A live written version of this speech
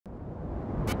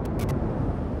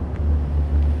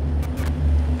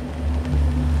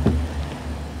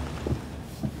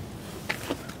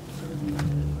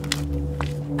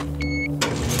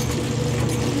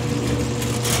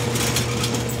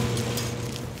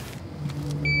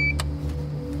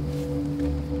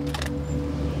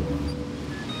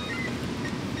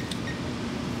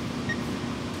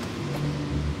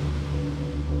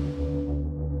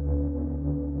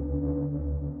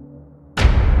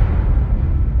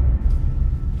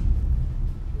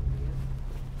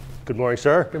Good morning,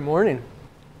 sir. Good morning.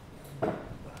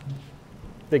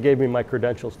 They gave me my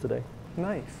credentials today.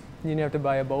 Nice. You didn't have to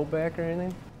buy a boat back or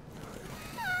anything?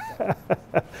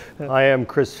 I am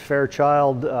Chris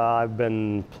Fairchild. I've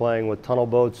been playing with tunnel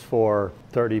boats for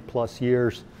 30 plus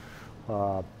years.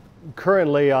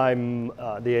 Currently, I'm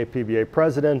the APBA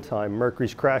president. I'm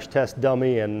Mercury's crash test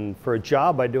dummy, and for a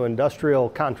job, I do industrial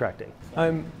contracting.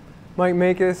 I'm Mike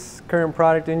Makus, current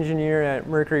product engineer at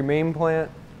Mercury Main plant.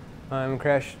 I'm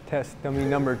crash test dummy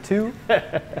number 2.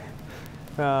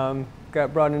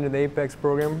 Got brought into the Apex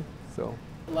program, so.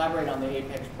 Elaborate on the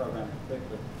Apex program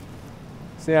quickly.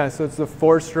 So yeah, so it's the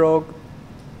 4-stroke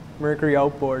Mercury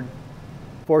outboard.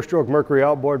 4-stroke Mercury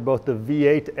outboard, both the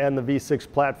V8 and the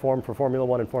V6 platform for Formula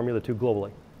 1 and Formula 2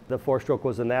 globally. The 4-stroke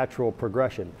was a natural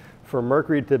progression. For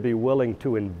Mercury to be willing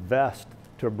to invest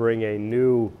to bring a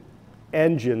new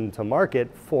engine to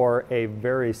market for a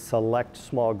very select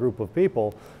small group of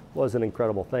people was an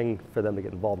incredible thing for them to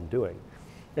get involved in doing.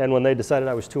 And when they decided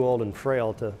I was too old and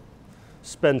frail to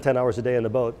spend 10 hours a day in the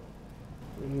boat,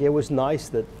 it was nice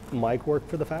that Mike worked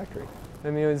for the factory. I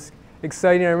mean, it was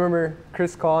exciting. I remember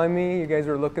Chris calling me. You guys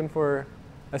were looking for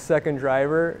a second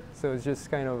driver, so it was just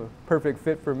kind of a perfect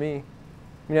fit for me.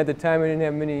 I mean, at the time, I didn't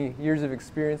have many years of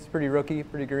experience. Pretty rookie,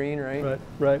 pretty green, right?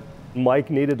 Right. Mike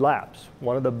needed laps.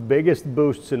 One of the biggest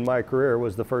boosts in my career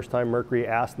was the first time Mercury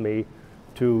asked me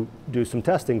to do some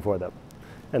testing for them.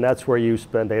 And that's where you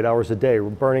spend 8 hours a day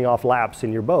burning off laps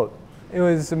in your boat. It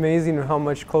was amazing how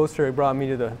much closer it brought me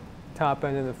to the top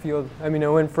end of the field. I mean, I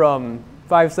went from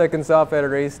 5 seconds off at a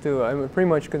race to I'm pretty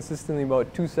much consistently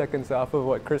about 2 seconds off of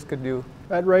what Chris could do.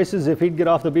 At races, if he'd get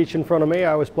off the beach in front of me,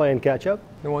 I was playing catch up.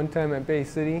 The one time at Bay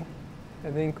City,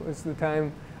 I think was the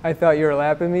time I thought you were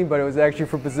lapping me, but it was actually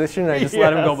for position. I just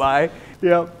let him go by.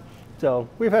 Yep. So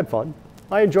we've had fun.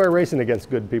 I enjoy racing against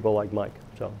good people like Mike.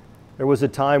 So there was a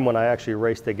time when I actually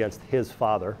raced against his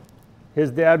father.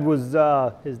 His dad was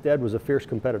a fierce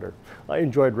competitor. I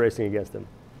enjoyed racing against him.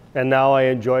 And now I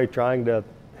enjoy trying to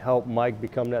help Mike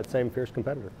become that same fierce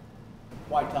competitor.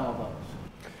 Why tunnel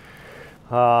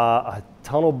boats? A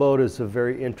tunnel boat is a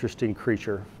very interesting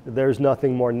creature. There's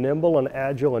nothing more nimble and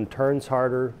agile and turns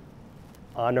harder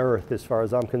on Earth, as far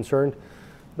as I'm concerned,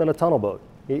 than a tunnel boat.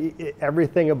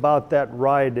 Everything about that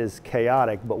ride is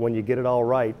chaotic, but when you get it all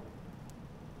right,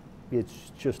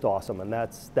 it's just awesome, and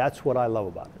that's what I love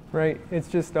about it. Right, it's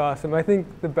just awesome. I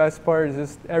think the best part is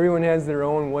just everyone has their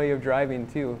own way of driving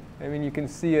too. I mean, you can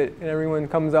see it, and everyone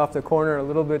comes off the corner a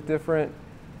little bit different.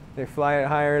 They fly it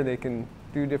higher, they can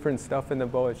do different stuff in the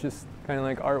boat. It's just kind of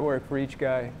like artwork for each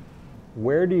guy.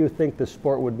 Where do you think the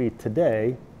sport would be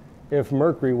today if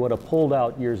Mercury would have pulled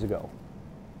out years ago?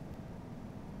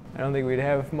 I don't think we'd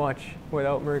have much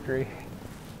without Mercury.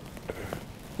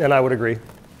 And I would agree.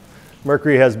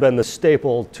 Mercury has been the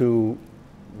staple to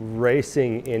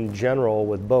racing in general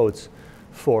with boats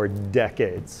for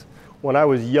decades. When I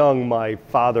was young, my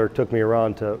father took me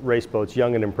around to race boats,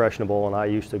 young and impressionable, and I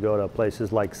used to go to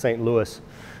places like St. Louis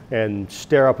and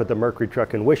stare up at the Mercury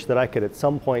truck and wish that I could at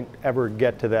some point ever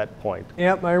get to that point.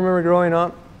 Yep, I remember growing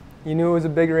up, you knew it was a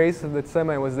big race if the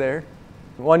semi was there.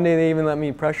 One day they even let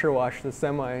me pressure wash the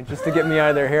semi just to get me out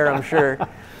of their hair, I'm sure.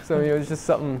 So it was just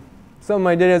something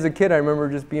I did as a kid. I remember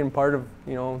just being part of,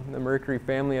 the Mercury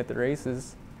family at the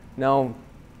races. Now,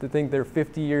 to think they're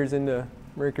 50 years into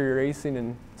Mercury racing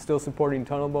and still supporting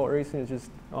tunnel boat racing is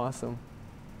just awesome.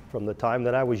 From the time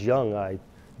that I was young, I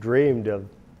dreamed of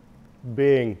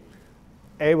being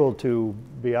able to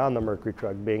be on the Mercury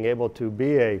truck, being able to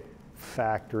be a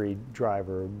factory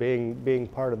driver, being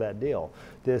part of that deal.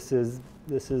 This is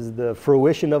the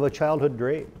fruition of a childhood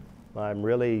dream. I'm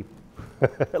really,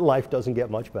 life doesn't get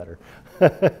much better.